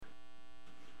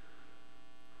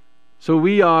So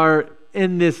we are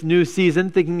in this new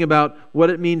season thinking about what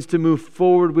it means to move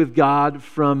forward with God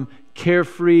from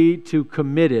carefree to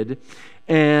committed.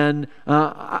 And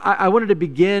I wanted to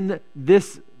begin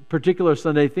this particular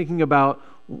Sunday thinking about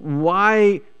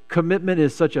why commitment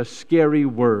is such a scary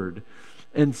word.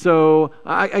 And so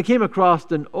I came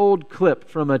across an old clip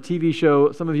from a TV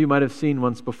show some of you might have seen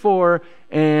once before,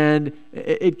 and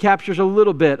it captures a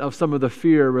little bit of some of the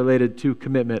fear related to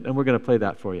commitment, and we're going to play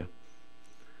that for you.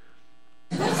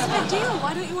 What's the deal?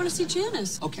 Why don't you want to see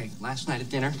Janice? Okay, last night at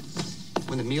dinner,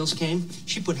 when the meals came,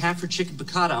 she put half her chicken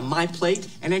piccata on my plate,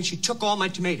 and then she took all my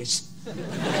tomatoes. And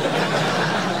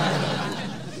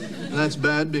that's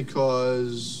bad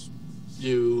because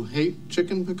you hate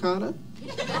chicken piccata?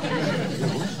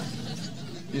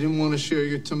 You didn't want to share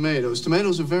your tomatoes.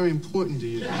 Tomatoes are very important to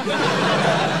you.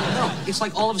 No, it's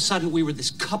like all of a sudden we were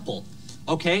this couple,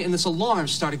 okay? And this alarm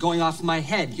started going off in my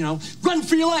head, run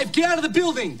for your life, get out of the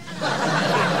building.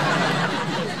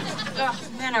 Ugh,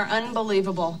 men are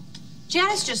unbelievable.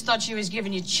 Janice just thought she was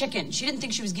giving you chicken. She didn't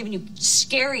think she was giving you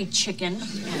scary chicken.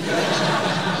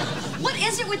 What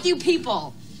is it with you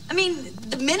people? I mean,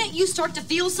 the minute you start to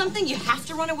feel something, you have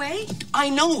to run away? I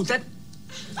know, that's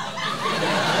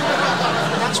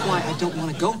why I don't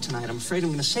want to go tonight. I'm afraid I'm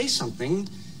going to say something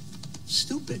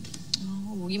stupid.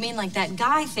 Oh, you mean like that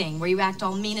guy thing where you act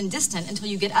all mean and distant until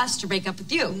you get us to break up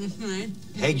with you?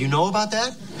 Mm-hmm. Hey, you know about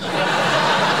that?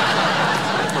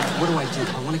 Look, what do?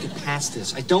 I want to get past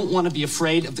this. I don't want to be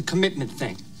afraid of the commitment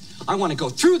thing. I want to go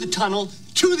through the tunnel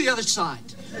to the other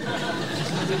side.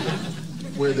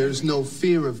 Where there's no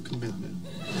fear of commitment.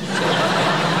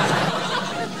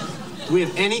 Do we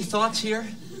have any thoughts here?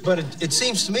 But it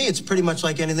seems to me it's pretty much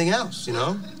like anything else,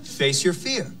 Face your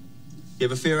fear. You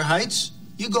have a fear of heights?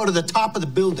 You go to the top of the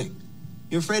building.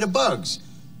 You're afraid of bugs.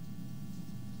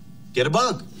 Get a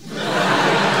bug.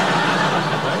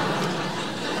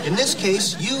 In this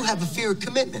case, you have a fear of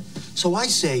commitment. So I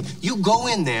say you go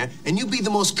in there and you be the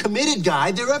most committed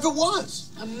guy there ever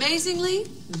was. Amazingly,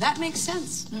 that makes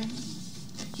sense.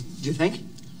 You think?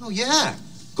 Oh, yeah.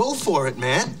 Go for it,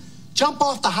 man. Jump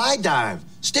off the high dive.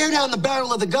 Stare down the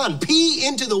barrel of the gun. Pee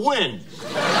into the wind.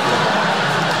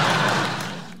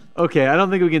 Okay, I don't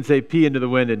think we can say pee into the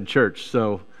wind in church,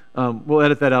 so we'll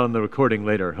edit that out on the recording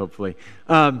later, hopefully.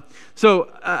 So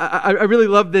I really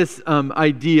love this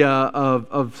idea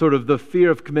of sort of the fear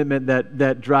of commitment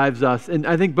that drives us, and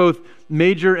I think both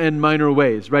major and minor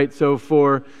ways, right? So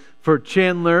for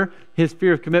Chandler, his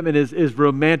fear of commitment is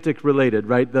romantic related,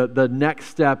 right? The next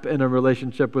step in a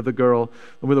relationship with a girl,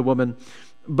 with a woman.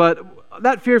 But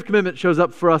that fear of commitment shows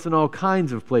up for us in all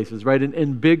kinds of places, right?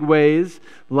 In big ways,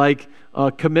 like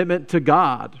commitment to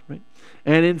God, right?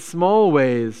 And in small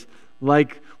ways,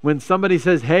 like when somebody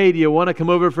says, hey, do you want to come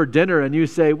over for dinner? And you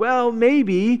say, well,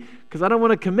 maybe, because I don't want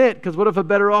to commit, because what if a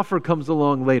better offer comes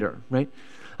along later, right?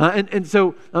 And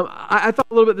so I thought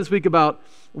a little bit this week about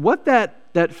what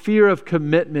that fear of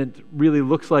commitment really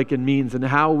looks like and means and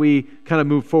how we kind of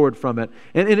move forward from it.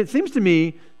 And it seems to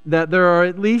me that there are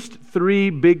at least three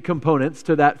big components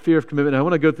to that fear of commitment. I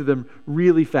want to go through them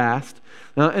really fast.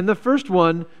 And the first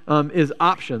one is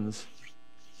options.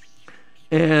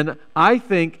 And I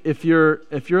think if you're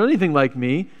anything like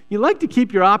me, you like to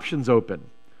keep your options open,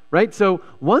 right? So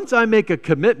once I make a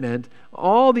commitment,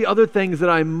 all the other things that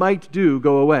I might do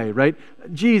go away, right?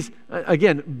 Geez,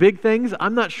 again, big things,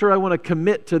 I'm not sure I want to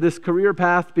commit to this career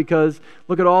path because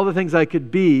look at all the things I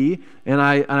could be, and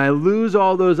I lose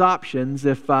all those options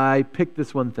if I pick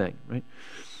this one thing, right?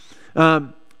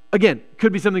 Again,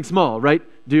 could be something small, right?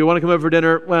 Do you want to come over for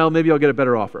dinner? Well, maybe I'll get a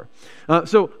better offer.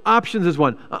 So options is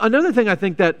one. Another thing I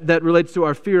think that relates to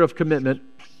our fear of commitment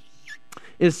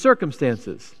is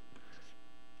circumstances.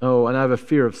 Oh, and I have a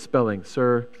fear of spelling,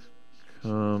 sir.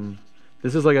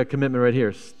 This is like a commitment right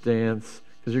here, stance,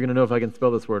 because you're going to know if I can spell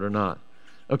this word or not.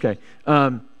 Okay.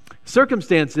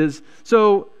 Circumstances.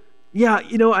 So, yeah,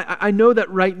 I know that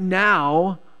right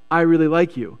now I really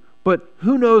like you, but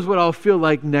who knows what I'll feel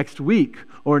like next week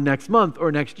or next month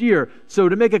or next year. So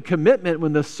to make a commitment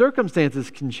when the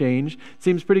circumstances can change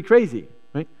seems pretty crazy,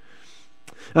 right?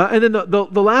 And then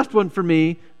the last one for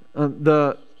me,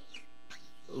 the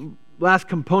last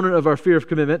component of our fear of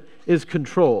commitment is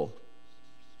control.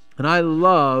 And I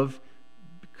love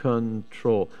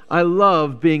control. I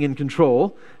love being in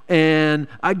control, and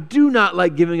I do not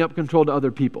like giving up control to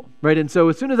other people, right? And so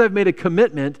as soon as I've made a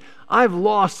commitment, I've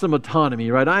lost some autonomy,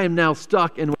 right? I am now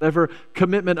stuck in whatever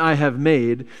commitment I have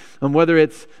made, and whether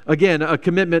it's, again, a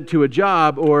commitment to a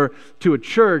job or to a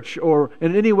church or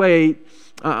in any way,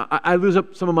 I lose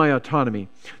up some of my autonomy.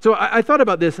 So I thought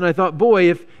about this, and I thought,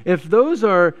 boy, if those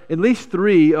are at least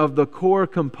three of the core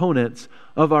components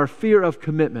of our fear of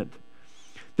commitment,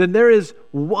 then there is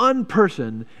one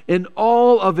person in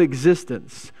all of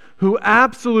existence who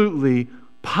absolutely,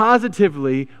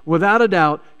 positively, without a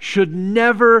doubt, should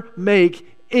never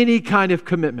make any kind of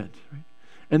commitment. Right?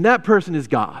 And that person is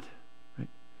God.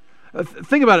 Right?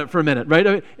 Think about it for a minute, right?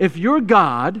 I mean, if you're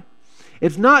God,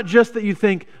 it's not just that you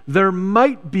think there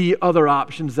might be other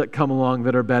options that come along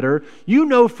that are better. You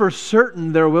know for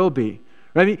certain there will be.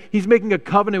 Right? I mean, he's making a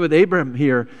covenant with Abraham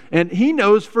here, and he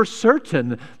knows for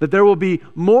certain that there will be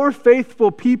more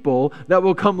faithful people that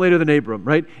will come later than Abraham,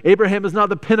 right? Abraham is not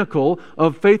the pinnacle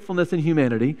of faithfulness in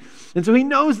humanity, and so he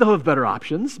knows they'll have better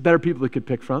options, better people he could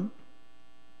pick from.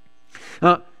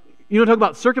 Talk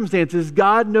about circumstances.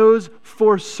 God knows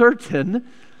for certain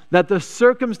that the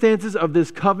circumstances of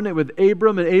this covenant with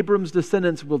Abram and Abram's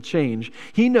descendants will change.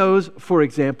 He knows, for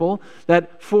example,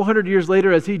 that 400 years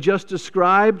later, as he just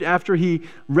described, after he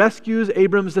rescues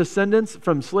Abram's descendants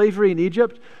from slavery in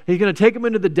Egypt, he's going to take them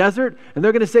into the desert, and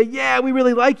they're going to say, yeah, we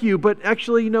really like you, but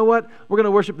actually, you know what? We're going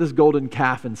to worship this golden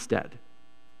calf instead.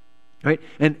 Right?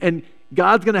 And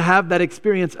God's going to have that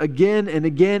experience again and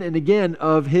again and again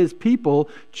of his people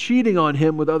cheating on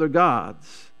him with other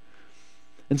gods.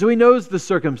 And so he knows the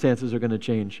circumstances are going to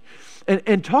change.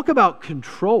 And talk about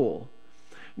control.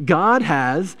 God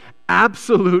has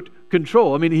absolute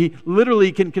control. I mean, he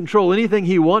literally can control anything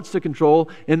he wants to control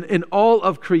in all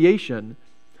of creation,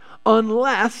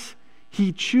 unless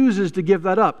he chooses to give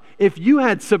that up. If you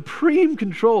had supreme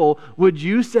control, would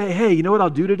you say, hey, you know what I'll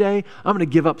do today? I'm going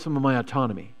to give up some of my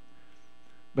autonomy.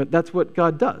 But that's what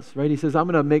God does, right? He says, I'm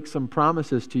going to make some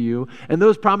promises to you, and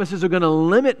those promises are going to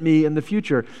limit me in the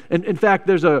future. And in fact,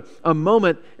 there's a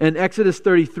moment in Exodus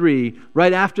 33,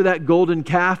 right after that golden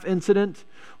calf incident,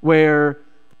 where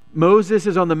Moses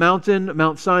is on the mountain,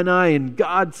 Mount Sinai, and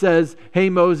God says, hey,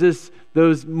 Moses,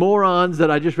 those morons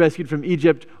that I just rescued from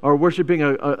Egypt are worshiping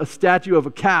a statue of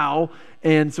a cow,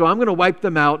 and so I'm going to wipe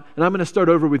them out, and I'm going to start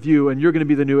over with you, and you're going to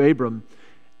be the new Abram.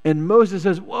 And Moses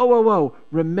says, whoa,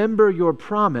 remember your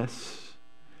promise.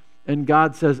 And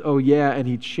God says, oh yeah, and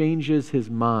he changes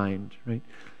his mind, right?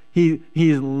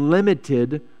 He's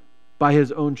limited by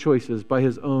his own choices, by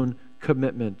his own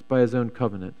commitment, by his own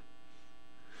covenant.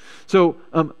 So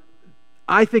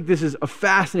I think this is a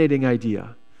fascinating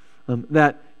idea,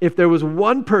 that if there was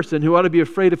one person who ought to be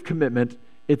afraid of commitment,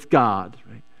 it's God,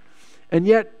 right? And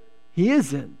yet, he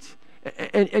isn't.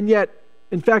 And yet,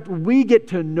 in fact, we get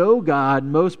to know God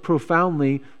most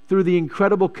profoundly through the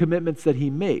incredible commitments that he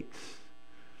makes.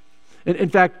 In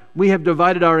fact, we have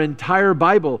divided our entire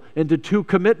Bible into two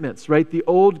commitments, right? The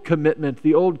old commitment,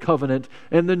 the old covenant,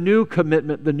 and the new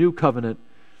commitment, the new covenant.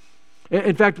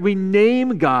 In fact, we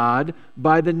name God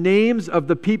by the names of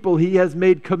the people he has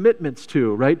made commitments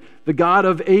to, right? The God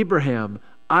of Abraham,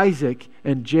 Isaac,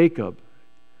 and Jacob.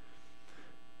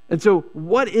 And so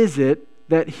what is it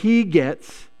that he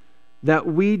gets that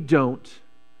we don't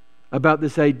about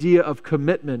this idea of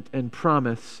commitment and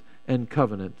promise and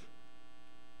covenant?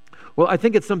 Well, I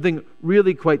think it's something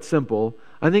really quite simple.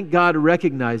 I think God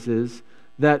recognizes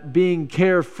that being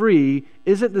carefree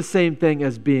isn't the same thing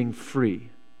as being free.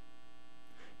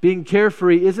 Being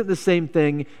carefree isn't the same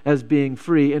thing as being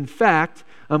free. In fact,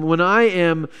 when I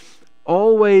am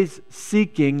always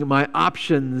seeking my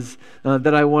options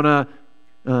that I want to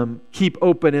keep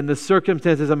open, and the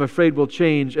circumstances I'm afraid will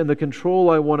change, and the control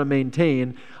I want to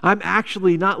maintain, I'm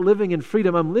actually not living in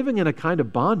freedom. I'm living in a kind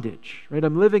of bondage, right?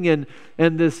 I'm living in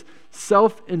this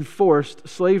self-enforced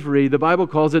slavery. The Bible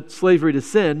calls it slavery to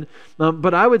sin,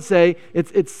 but I would say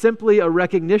it's simply a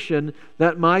recognition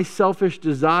that my selfish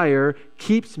desire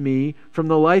keeps me from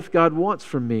the life God wants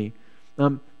from me.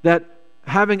 That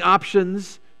having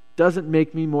options doesn't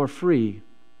make me more free.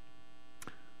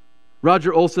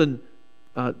 Roger Olson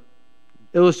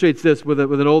illustrates this with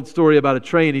an old story about a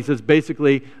train. He says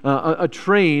basically a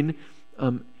train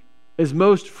is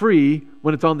most free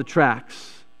when it's on the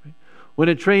tracks. Right? When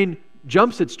a train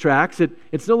jumps its tracks,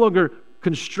 it's no longer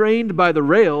constrained by the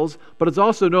rails, but it's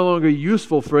also no longer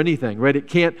useful for anything. Right? It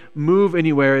can't move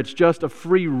anywhere. It's just a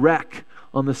free wreck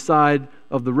on the side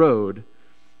of the road.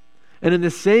 And in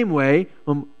the same way,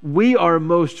 we are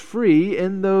most free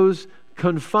in those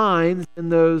confines, in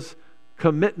those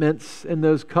commitments and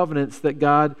those covenants that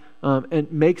God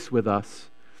makes with us.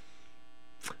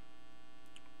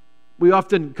 we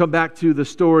often come back to the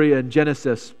story in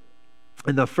Genesis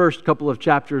in the first couple of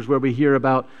chapters where we hear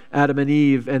about Adam and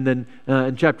Eve, and then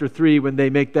in chapter 3 when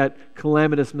they make that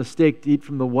calamitous mistake to eat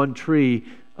from the one tree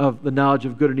of the knowledge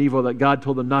of good and evil that God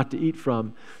told them not to eat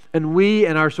from. And we,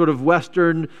 in our sort of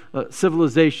Western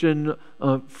civilization,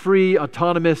 free,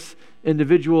 autonomous,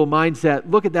 individual mindset,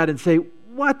 look at that and say,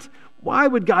 what? Why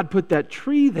would God put that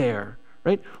tree there,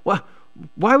 right?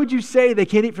 Why would you say they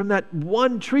can't eat from that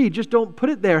one tree? Just don't put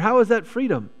it there. How is that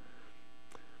freedom?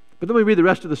 But then we read the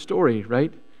rest of the story,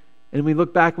 right? And we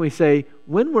look back and we say,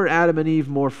 when were Adam and Eve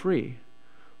more free?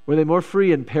 Were they more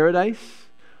free in paradise,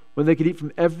 when they could eat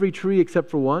from every tree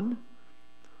except for one?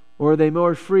 Or are they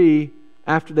more free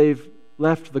after they've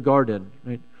left the garden,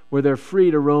 right? Where they're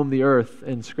free to roam the earth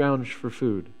and scrounge for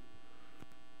food?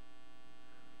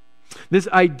 This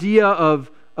idea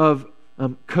of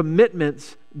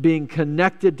commitments being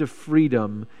connected to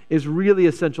freedom is really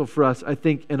essential for us, I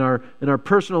think, in our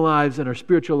personal lives, in our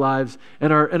spiritual lives,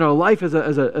 and our life as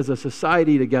a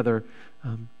society together.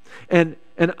 And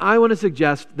I want to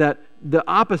suggest that the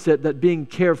opposite, that being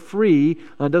carefree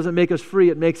doesn't make us free,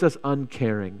 it makes us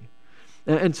uncaring.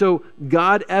 And so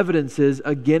God evidences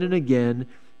again and again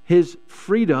his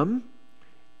freedom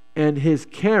and his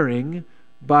caring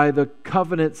by the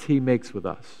covenants he makes with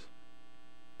us.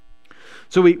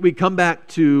 So we come back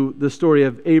to the story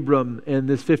of Abram in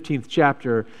this 15th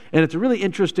chapter, and it's a really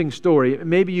interesting story.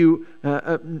 Maybe you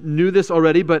knew this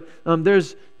already, but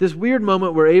there's this weird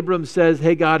moment where Abram says,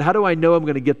 hey God, how do I know I'm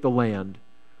going to get the land?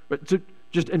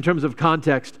 Just in terms of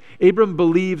context, Abram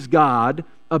believes God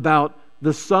about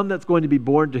the son that's going to be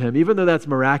born to him, even though that's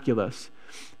miraculous.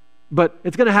 But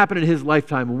it's going to happen in his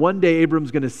lifetime. One day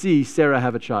Abram's going to see Sarah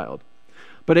have a child.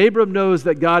 But Abram knows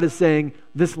that God is saying,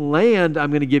 this land I'm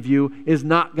going to give you is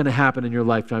not going to happen in your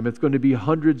lifetime. It's going to be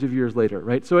hundreds of years later,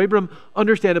 right? So Abram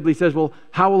understandably says, well,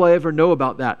 how will I ever know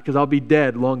about that? Because I'll be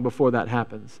dead long before that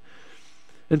happens.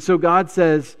 And so God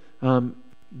says,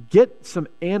 get some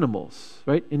animals,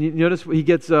 right? And you notice he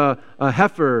gets a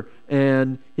heifer,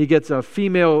 and he gets a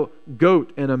female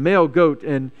goat and a male goat,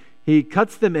 and he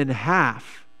cuts them in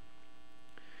half.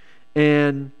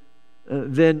 And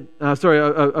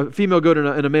a female goat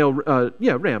and a male,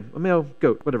 ram, a male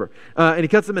goat, whatever. And he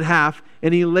cuts them in half,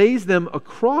 and he lays them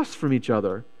across from each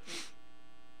other.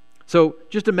 So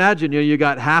just imagine, you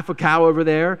got half a cow over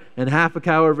there, and half a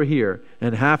cow over here,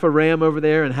 and half a ram over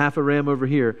there, and half a ram over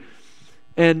here.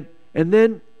 And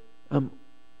then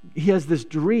he has this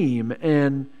dream,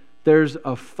 and there's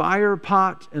a fire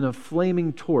pot and a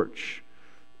flaming torch.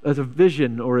 As a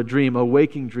vision or a dream, a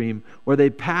waking dream, where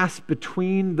they pass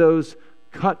between those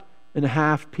cut in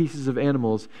half pieces of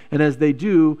animals. And as they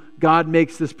do, God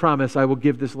makes this promise, I will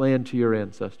give this land to your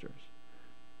ancestors.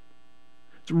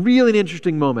 It's really an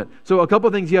interesting moment. So a couple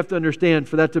of things you have to understand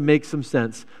for that to make some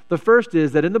sense. The first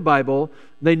is that in the Bible,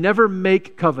 they never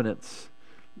make covenants.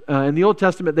 In the Old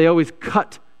Testament, they always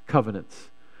cut covenants.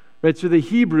 Right? So the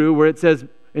Hebrew, where it says,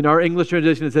 in our English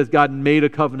translation, it says God made a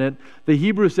covenant. The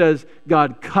Hebrew says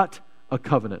God cut a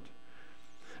covenant.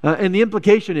 And the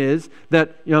implication is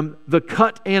that the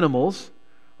cut animals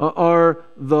are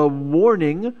the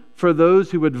warning for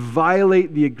those who would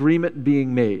violate the agreement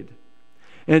being made.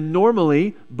 And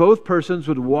normally, both persons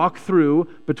would walk through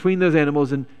between those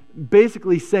animals and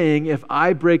basically saying, if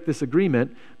I break this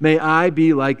agreement, may I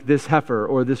be like this heifer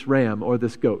or this ram or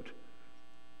this goat.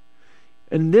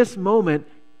 In this moment,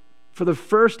 for the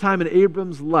first time in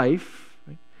Abram's life,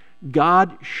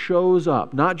 God shows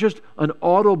up, not just an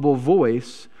audible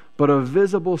voice, but a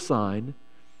visible sign.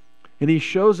 And he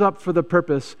shows up for the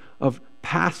purpose of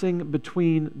passing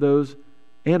between those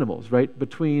animals, right?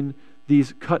 Between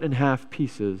these cut in half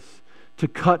pieces, to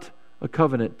cut a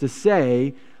covenant, to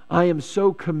say, I am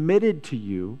so committed to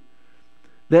you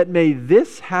that may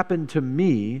this happen to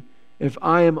me if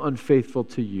I am unfaithful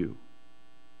to you.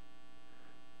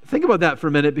 Think about that for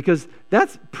a minute, because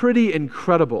that's pretty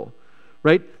incredible,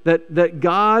 right? That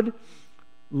God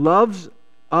loves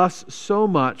us so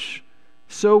much,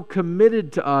 so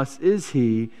committed to us is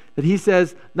he, that he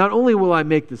says, not only will I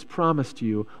make this promise to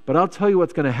you, but I'll tell you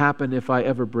what's going to happen if I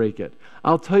ever break it.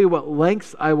 I'll tell you what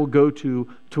lengths I will go to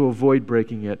avoid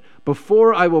breaking it.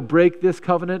 Before I will break this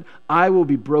covenant, I will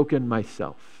be broken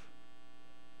myself.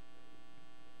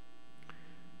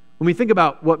 When we think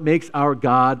about what makes our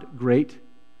God great,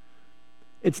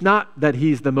 it's not that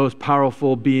he's the most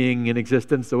powerful being in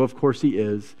existence, though of course he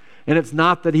is. And it's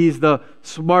not that he's the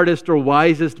smartest or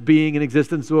wisest being in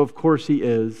existence, though of course he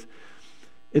is.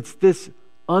 It's this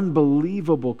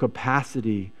unbelievable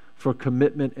capacity for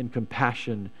commitment and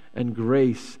compassion and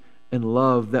grace and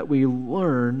love that we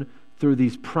learn through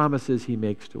these promises he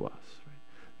makes to us.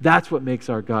 That's what makes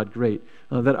our God great,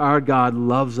 that our God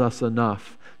loves us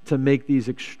enough to make these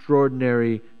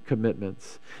extraordinary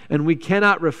commitments. And we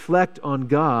cannot reflect on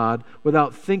God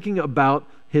without thinking about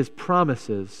his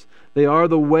promises. They are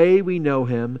the way we know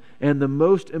him and the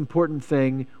most important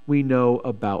thing we know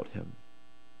about him.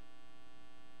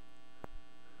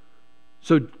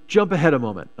 So jump ahead a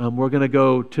moment. We're going to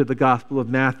go to the Gospel of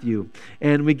Matthew.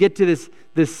 And we get to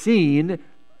this scene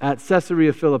at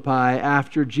Caesarea Philippi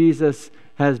after Jesus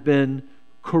has been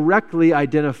correctly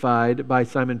identified by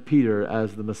Simon Peter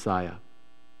as the Messiah.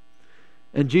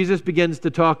 And Jesus begins to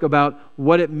talk about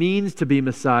what it means to be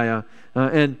Messiah.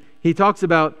 And he talks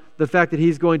about the fact that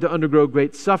he's going to undergo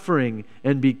great suffering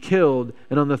and be killed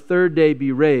and on the third day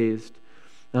be raised.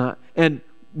 And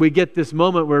we get this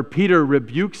moment where Peter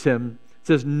rebukes him,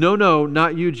 says, "No,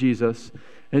 not you, Jesus."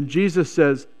 And Jesus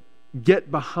says, "Get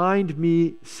behind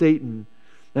me, Satan."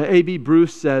 Now, A.B.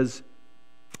 Bruce says,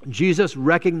 Jesus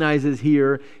recognizes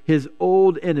here his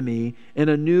old enemy in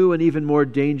a new and even more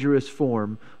dangerous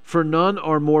form, for none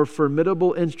are more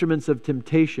formidable instruments of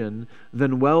temptation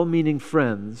than well-meaning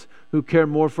friends who care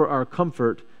more for our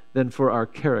comfort than for our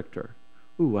character.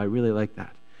 Ooh, I really like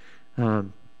that.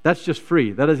 That's just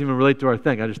free. That doesn't even relate to our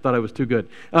thing. I just thought it was too good.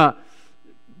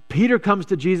 Peter comes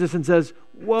to Jesus and says,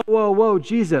 whoa,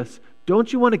 Jesus,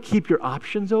 don't you want to keep your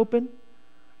options open?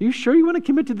 Are you sure you want to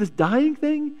commit to this dying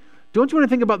thing? Don't you want to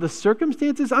think about the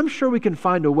circumstances? I'm sure we can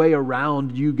find a way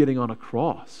around you getting on a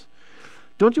cross.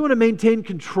 Don't you want to maintain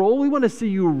control? We want to see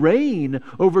you reign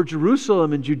over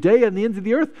Jerusalem and Judea and the ends of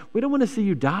the earth. We don't want to see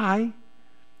you die.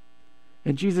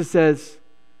 And Jesus says,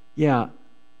 yeah,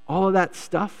 all of that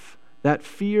stuff, that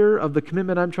fear of the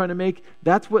commitment I'm trying to make,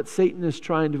 that's what Satan is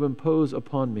trying to impose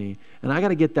upon me. And I got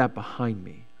to get that behind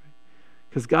me.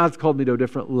 Because God's called me to a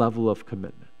different level of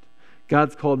commitment.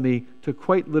 God's called me to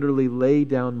quite literally lay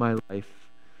down my life.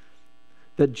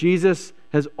 That Jesus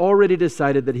has already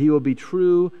decided that he will be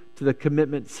true to the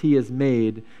commitments he has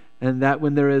made, and that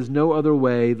when there is no other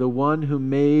way, the one who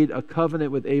made a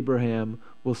covenant with Abraham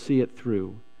will see it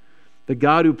through. The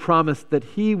God who promised that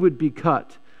he would be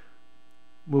cut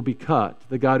will be cut.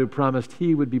 The God who promised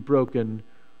he would be broken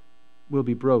will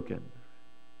be broken.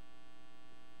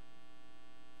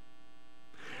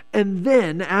 And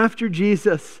then, after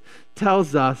Jesus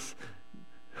tells us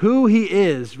who he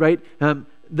is, right?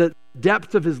 The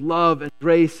depth of his love and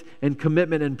grace and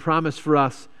commitment and promise for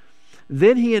us,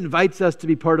 then he invites us to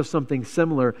be part of something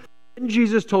similar. And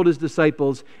Jesus told his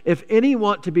disciples, if any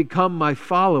want to become my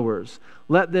followers,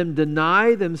 let them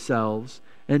deny themselves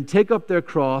and take up their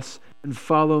cross and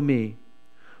follow me.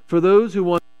 For those who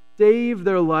want to save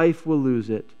their life will lose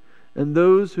it, and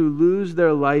those who lose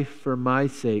their life for my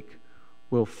sake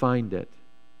will find it.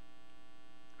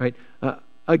 Right?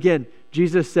 Again,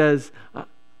 Jesus says,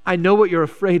 I know what you're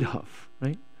afraid of,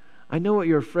 right? I know what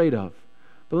you're afraid of.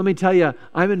 But let me tell you,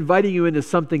 I'm inviting you into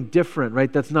something different,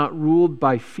 right? That's not ruled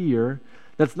by fear.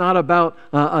 That's not about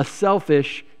a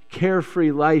selfish,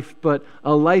 carefree life, but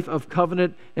a life of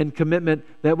covenant and commitment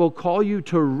that will call you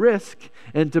to risk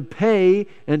and to pay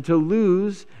and to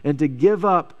lose and to give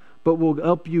up, but will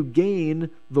help you gain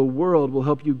the world, will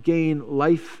help you gain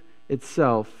life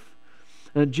itself.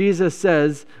 And Jesus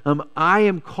says, I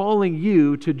am calling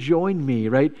you to join me,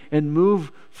 right? And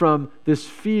move from this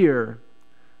fear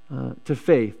to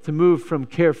faith, to move from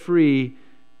carefree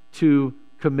to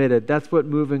committed. That's what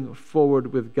moving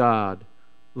forward with God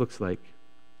looks like.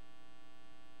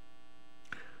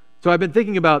 So I've been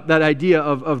thinking about that idea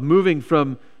of moving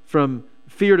from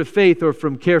fear to faith or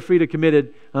from carefree to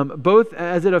committed, both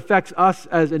as it affects us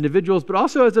as individuals, but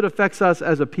also as it affects us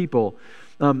as a people.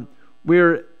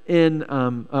 We're in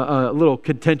a little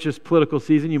contentious political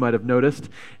season, you might have noticed.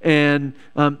 And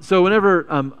so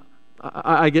whenever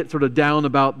I get sort of down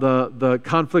about the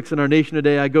conflicts in our nation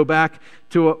today, I go back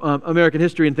to American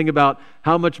history and think about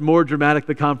how much more dramatic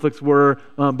the conflicts were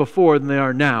before than they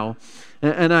are now.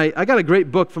 And I got a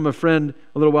great book from a friend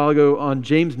a little while ago on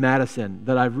James Madison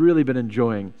that I've really been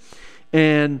enjoying.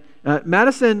 And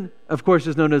Madison, of course,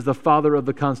 is known as the father of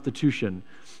the Constitution.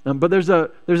 But there's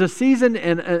a season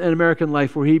in American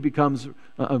life where he becomes,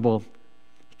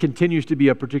 continues to be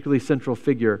a particularly central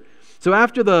figure. So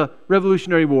after the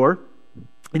Revolutionary War,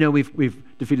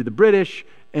 we've defeated the British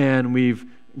and we've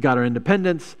got our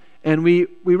independence, and we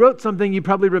wrote something you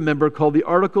probably remember called the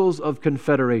Articles of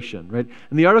Confederation, right?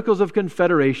 And the Articles of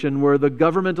Confederation were the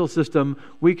governmental system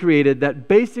we created that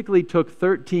basically took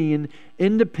 13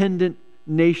 independent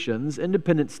nations,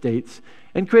 independent states,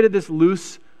 and created this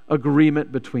loose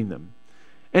agreement between them.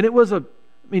 And it was but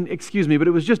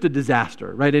it was just a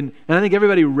disaster, right? And I think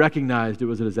everybody recognized it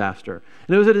was a disaster.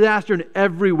 And it was a disaster in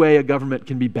every way a government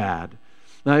can be bad.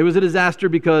 Now, it was a disaster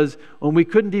because when we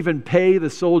couldn't even pay the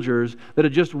soldiers that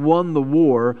had just won the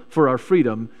war for our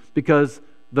freedom because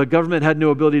the government had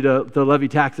no ability to levy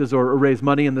taxes or raise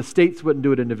money, and the states wouldn't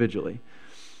do it individually.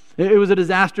 It was a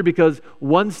disaster because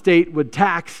one state would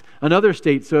tax another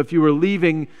state. So if you were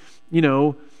leaving,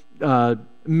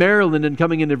 Maryland and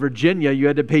coming into Virginia, you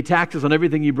had to pay taxes on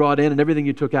everything you brought in and everything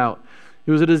you took out.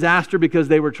 It was a disaster because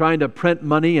they were trying to print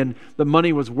money and the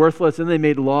money was worthless, and they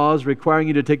made laws requiring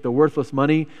you to take the worthless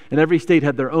money, and every state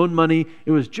had their own money.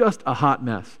 It was just a hot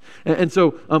mess. And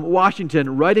so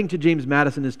Washington, writing to James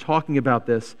Madison, is talking about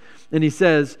this, and he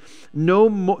says,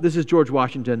 this is George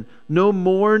Washington, "No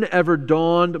morn ever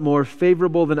dawned more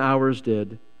favorable than ours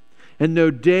did, and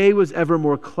no day was ever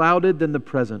more clouded than the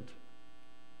present.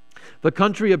 The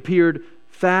country appeared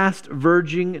fast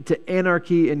verging to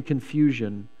anarchy and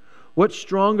confusion. What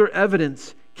stronger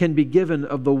evidence can be given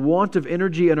of the want of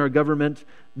energy in our government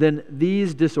than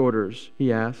these disorders?"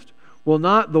 he asked. "Will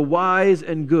not the wise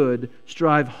and good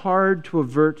strive hard to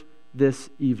avert this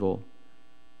evil?"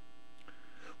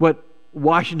 What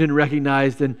Washington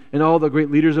recognized, and all the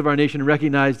great leaders of our nation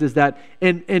recognized, is that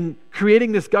in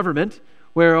creating this government,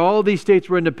 where all these states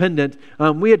were independent,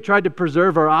 we had tried to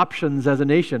preserve our options as a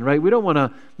nation, right? We don't want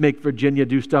to make Virginia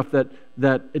do stuff that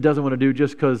it doesn't want to do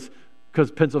just because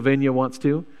Pennsylvania wants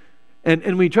to.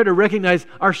 And we try to recognize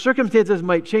our circumstances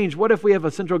might change. What if we have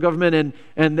a central government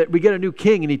and that we get a new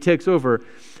king and he takes over?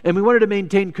 And we wanted to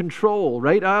maintain control,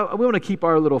 right? We want to keep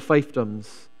our little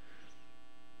fiefdoms.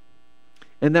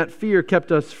 And that fear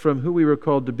kept us from who we were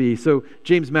called to be. So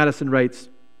James Madison writes,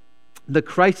 "The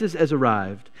crisis has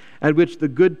arrived at which the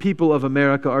good people of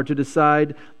America are to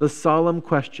decide the solemn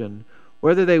question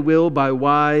whether they will, by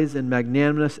wise and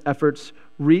magnanimous efforts,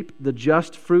 reap the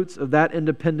just fruits of that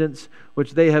independence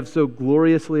which they have so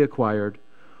gloriously acquired,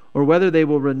 or whether they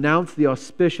will renounce the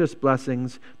auspicious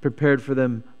blessings prepared for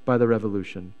them by the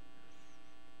Revolution.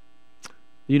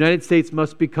 The United States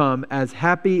must become as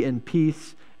happy in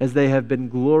peace as they have been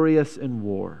glorious in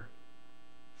war."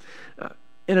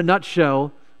 In a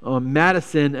nutshell,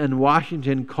 Madison and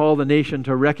Washington call the nation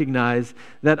to recognize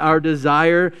that our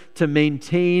desire to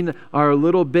maintain our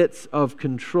little bits of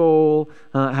control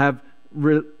have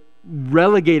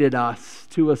relegated us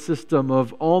to a system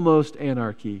of almost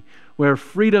anarchy, where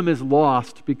freedom is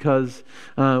lost because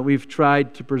we've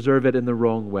tried to preserve it in the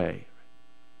wrong way.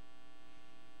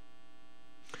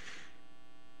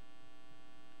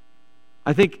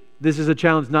 I think this is a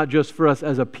challenge not just for us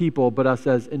as a people, but us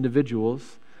as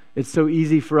individuals. It's so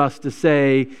easy for us to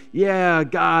say, yeah,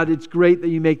 God, it's great that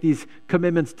you make these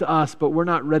commitments to us, but we're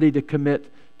not ready to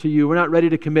commit to you. We're not ready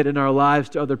to commit in our lives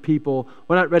to other people.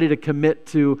 We're not ready to commit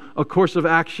to a course of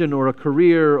action or a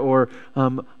career or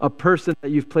a person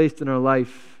that you've placed in our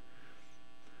life.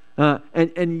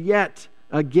 And yet,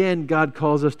 again, God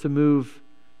calls us to move.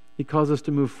 He calls us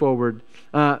to move forward.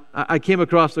 I came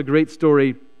across a great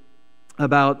story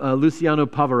about Luciano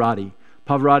Pavarotti.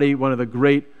 Pavarotti, one of the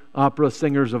great opera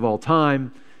singers of all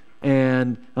time.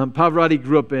 And Pavarotti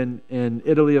grew up in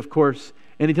Italy, of course.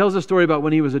 And he tells a story about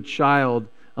when he was a child.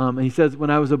 And he says, "When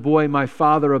I was a boy, my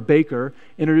father, a baker,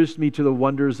 introduced me to the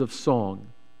wonders of song.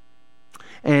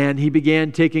 And he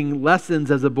began taking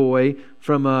lessons as a boy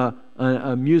from a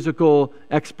musical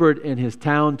expert in his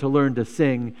town to learn to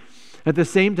sing. At the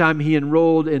same time, he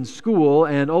enrolled in school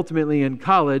and ultimately in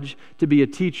college to be a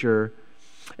teacher.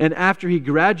 And after he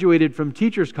graduated from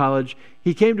teacher's college,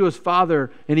 he came to his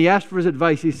father and he asked for his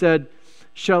advice. He said,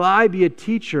 'Shall I be a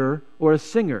teacher or a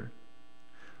singer?'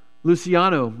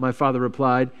 'Luciano,' my father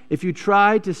replied, 'if you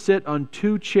try to sit on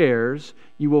two chairs,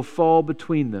 you will fall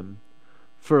between them.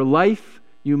 For life,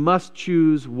 you must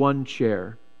choose one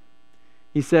chair.'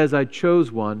 He says, 'I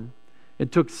chose one.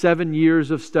 It took 7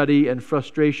 years of study and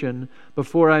frustration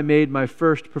before I made my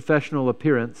first professional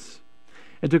appearance.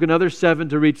 It took another 7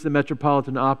 to reach the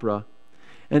Metropolitan Opera.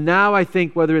 And now I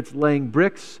think whether it's laying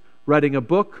bricks, writing a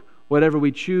book, whatever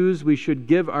we choose, we should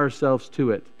give ourselves to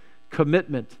it.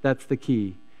 Commitment, that's the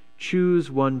key.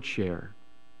 Choose one chair.'"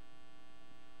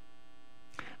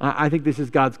 I think this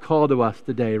is God's call to us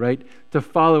today, right? To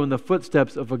follow in the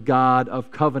footsteps of a God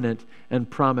of covenant and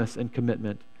promise and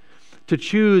commitment. To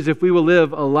choose if we will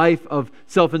live a life of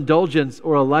self-indulgence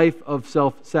or a life of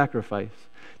self-sacrifice.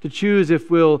 To choose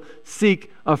if we'll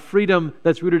seek a freedom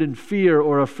that's rooted in fear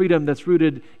or a freedom that's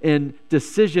rooted in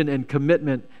decision and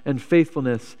commitment and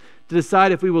faithfulness. To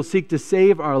decide if we will seek to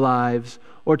save our lives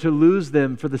or to lose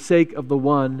them for the sake of the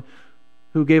one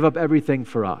who gave up everything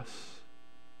for us.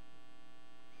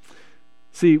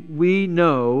 See, we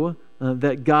know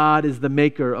that God is the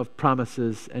maker of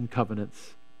promises and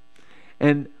covenants.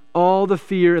 And all the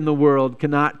fear in the world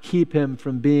cannot keep him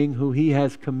from being who he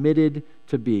has committed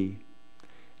to be.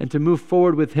 And to move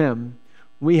forward with him,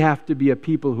 we have to be a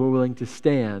people who are willing to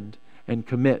stand and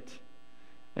commit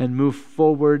and move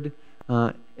forward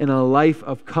in a life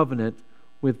of covenant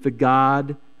with the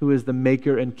God who is the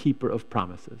maker and keeper of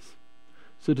promises.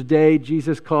 So today,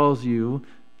 Jesus calls you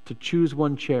to choose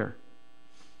one chair.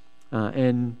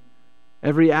 And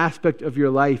every aspect of your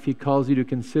life, he calls you to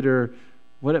consider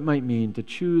what it might mean to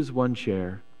choose one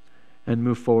chair and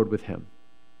move forward with him.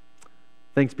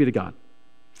 Thanks be to God.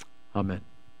 Amen.